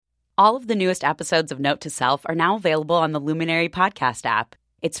All of the newest episodes of Note to Self are now available on the Luminary podcast app.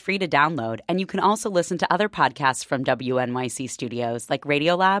 It's free to download, and you can also listen to other podcasts from WNYC Studios like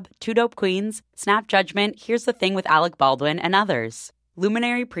Radiolab, Two Dope Queens, Snap Judgment, Here's the Thing with Alec Baldwin, and others.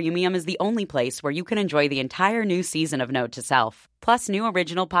 Luminary Premium is the only place where you can enjoy the entire new season of Note to Self, plus new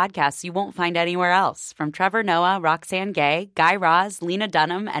original podcasts you won't find anywhere else, from Trevor Noah, Roxanne Gay, Guy Raz, Lena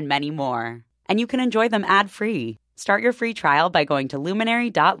Dunham, and many more. And you can enjoy them ad-free. Start your free trial by going to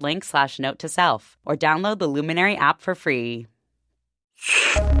luminary.link/note-to-self or download the Luminary app for free.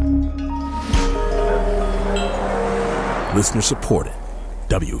 Listener supported.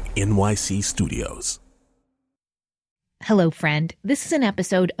 WNYC Studios. Hello, friend. This is an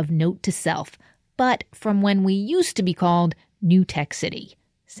episode of Note to Self, but from when we used to be called New Tech City.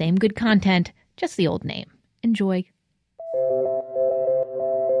 Same good content, just the old name. Enjoy.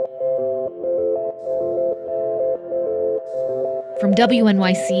 From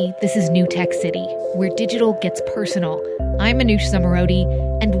WNYC, this is New Tech City, where digital gets personal. I'm Manoush Zomorodi,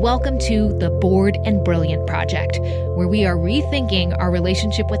 and welcome to the Bored and Brilliant Project, where we are rethinking our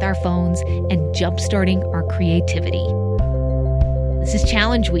relationship with our phones and jumpstarting our creativity. This is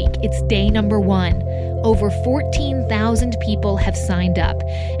Challenge Week. It's day number 1. Over 14,000 people have signed up,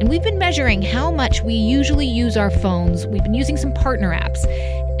 and we've been measuring how much we usually use our phones. We've been using some partner apps,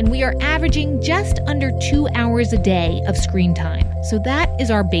 and we are averaging just under 2 hours a day of screen time. So that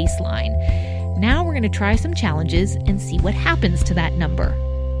is our baseline. Now we're going to try some challenges and see what happens to that number.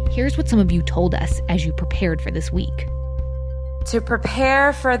 Here's what some of you told us as you prepared for this week. To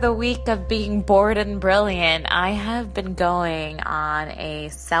prepare for the week of being bored and brilliant, I have been going on a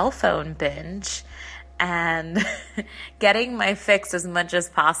cell phone binge and getting my fix as much as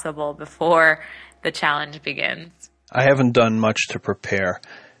possible before the challenge begins. I haven't done much to prepare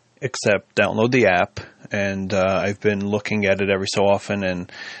except download the app, and I've been looking at it every so often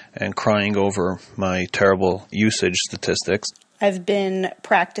and crying over my terrible usage statistics. I've been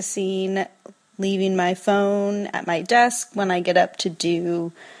practicing leaving my phone at my desk when I get up to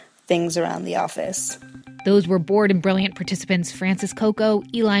do things around the office. Those were Bored and Brilliant participants Francis Coco,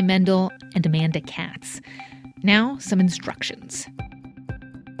 Eli Mendel, and Amanda Katz. Now, some instructions.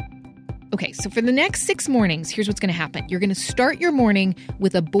 Okay, so for the next 6 mornings, here's what's going to happen. You're going to start your morning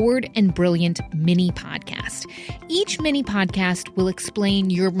with a Bored and Brilliant mini podcast. Each mini podcast will explain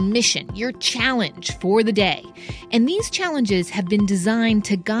your mission, your challenge for the day. And these challenges have been designed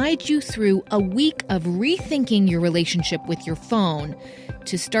to guide you through a week of rethinking your relationship with your phone,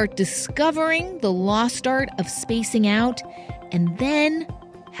 to start discovering the lost art of spacing out, and then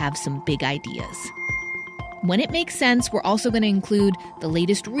have some big ideas. When it makes sense, we're also going to include the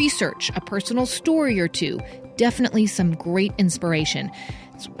latest research, a personal story or two, definitely some great inspiration.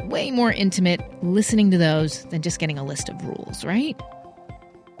 It's way more intimate listening to those than just getting a list of rules, right?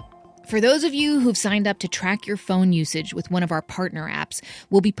 For those of you who've signed up to track your phone usage with one of our partner apps,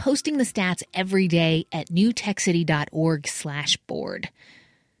 we'll be posting the stats every day at newtechcity.org/board.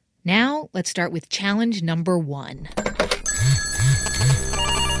 Now, let's start with challenge number 1.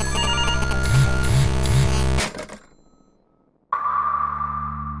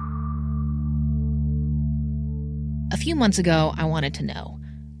 A few months ago, I wanted to know,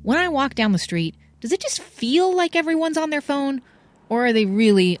 when I walk down the street, does it just feel like everyone's on their phone, or are they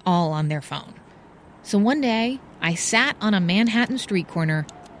really all on their phone? So one day, I sat on a Manhattan street corner,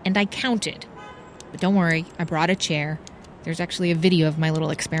 and I counted. But don't worry, I brought a chair. There's actually a video of my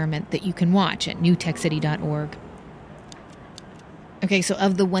little experiment that you can watch at newtechcity.org. Okay, so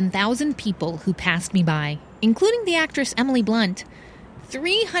of the 1,000 people who passed me by, including the actress Emily Blunt,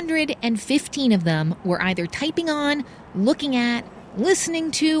 315 of them were either typing on, looking at,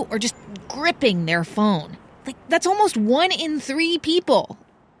 listening to, or just gripping their phone. Like, that's almost 1 in 3 people.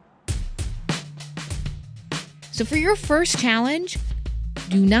 So for your first challenge,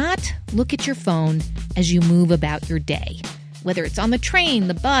 do not look at your phone as you move about your day. Whether it's on the train,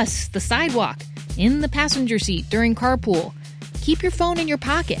 the bus, the sidewalk, in the passenger seat during carpool, keep your phone in your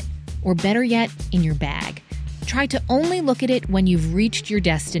pocket, or better yet, in your bag. Try to only look at it when you've reached your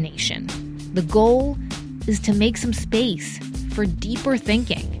destination. The goal is to make some space for deeper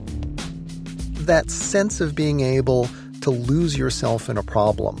thinking. That sense of being able to lose yourself in a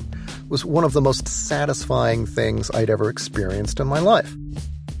problem was one of the most satisfying things I'd ever experienced in my life.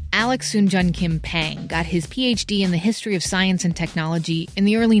 Alex Soonjun Kim Pang got his PhD in the history of science and technology in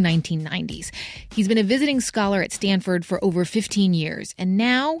the early 1990s. He's been a visiting scholar at Stanford for over 15 years, and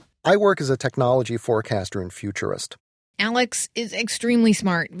now I work as a technology forecaster and futurist. Alex is extremely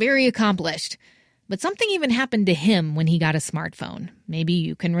smart, very accomplished. But something even happened to him when he got a smartphone. Maybe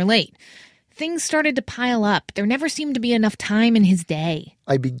you can relate. Things started to pile up. There never seemed to be enough time in his day.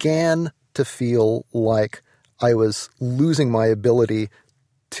 I began to feel like I was losing my ability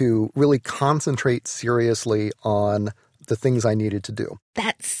to really concentrate seriously on the things I needed to do.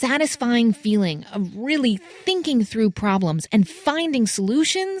 That satisfying feeling of really thinking through problems and finding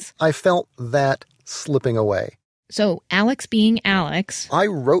solutions. I felt that slipping away. So Alex being Alex. I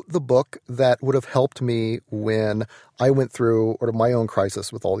wrote the book that would have helped me when I went through my own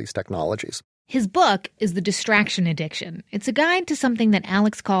crisis with all these technologies. His book is The Distraction Addiction. It's a guide to something that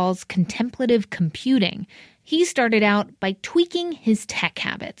Alex calls contemplative computing. He started out by tweaking his tech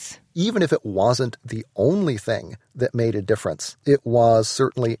habits. Even if it wasn't the only thing that made a difference, it was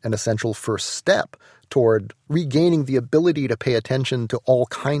certainly an essential first step toward regaining the ability to pay attention to all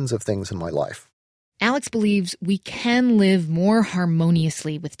kinds of things in my life. Alex believes we can live more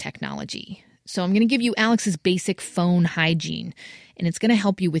harmoniously with technology. So I'm going to give you Alex's basic phone hygiene, and it's going to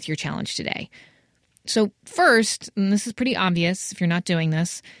help you with your challenge today. So first, and this is pretty obvious if you're not doing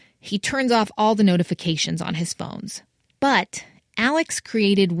this, he turns off all the notifications on his phones. But Alex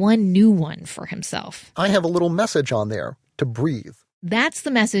created one new one for himself. I have a little message on there to breathe. That's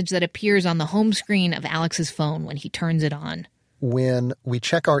the message that appears on the home screen of Alex's phone when he turns it on. When we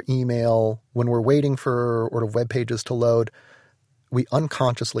check our email, when we're waiting for web pages to load, we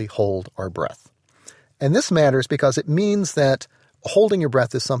unconsciously hold our breath. And this matters because it means that holding your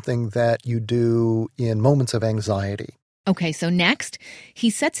breath is something that you do in moments of anxiety. Okay, so next,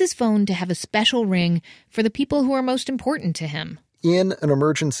 he sets his phone to have a special ring for the people who are most important to him. In an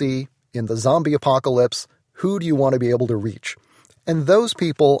emergency, in the zombie apocalypse, who do you want to be able to reach? And those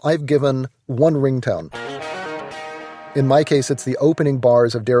people, I've given one ringtone. In my case, it's the opening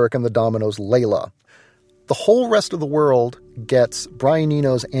bars of Derek and the Dominoes' Layla. The whole rest of the world gets Brian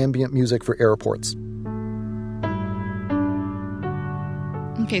Eno's ambient music for airports.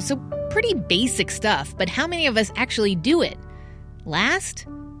 Okay, so pretty basic stuff, but how many of us actually do it? Last?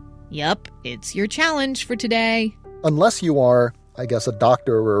 Yup, it's your challenge for today. Unless you are, I guess, a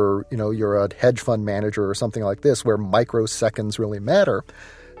doctor or, you're a hedge fund manager or something like this where microseconds really matter,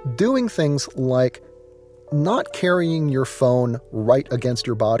 doing things like not carrying your phone right against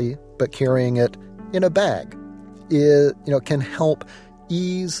your body, but carrying it in a bag, can help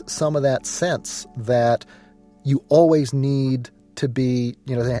ease some of that sense that you always need to be,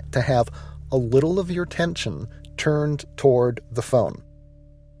 to have a little of your attention turned toward the phone.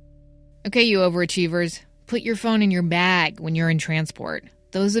 Okay, you overachievers, put your phone in your bag when you're in transport.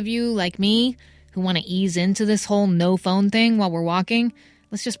 Those of you like me who want to ease into this whole no phone thing while we're walking,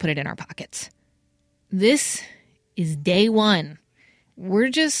 let's just put it in our pockets. This is day one. We're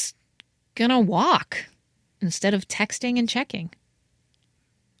just gonna walk instead of texting and checking.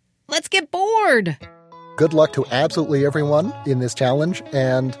 Let's get bored! Good luck to absolutely everyone in this challenge,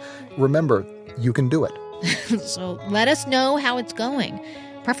 and remember, you can do it. So let us know how it's going,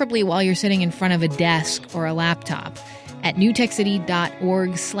 preferably while you're sitting in front of a desk or a laptop. At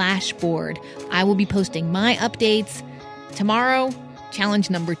newtechcity.org/board, I will be posting my updates. Tomorrow, challenge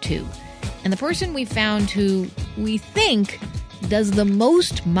number 2. And the person we found who we think does the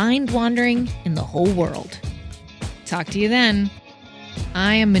most mind-wandering in the whole world. Talk to you then.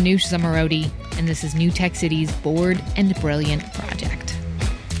 I am Manoush Zomorodi, and this is New Tech City's Bored and Brilliant Project.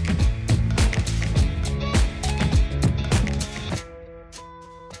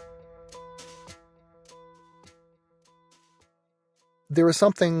 There is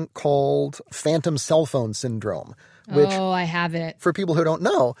something called phantom cell phone syndrome, which, I have it. For people who don't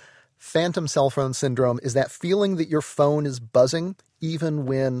know, phantom cell phone syndrome is that feeling that your phone is buzzing even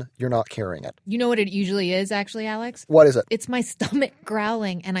when you're not carrying it. You know what it usually is, actually, Alex? What is it? It's my stomach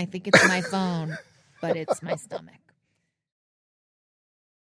growling, and I think it's my phone, but it's my stomach.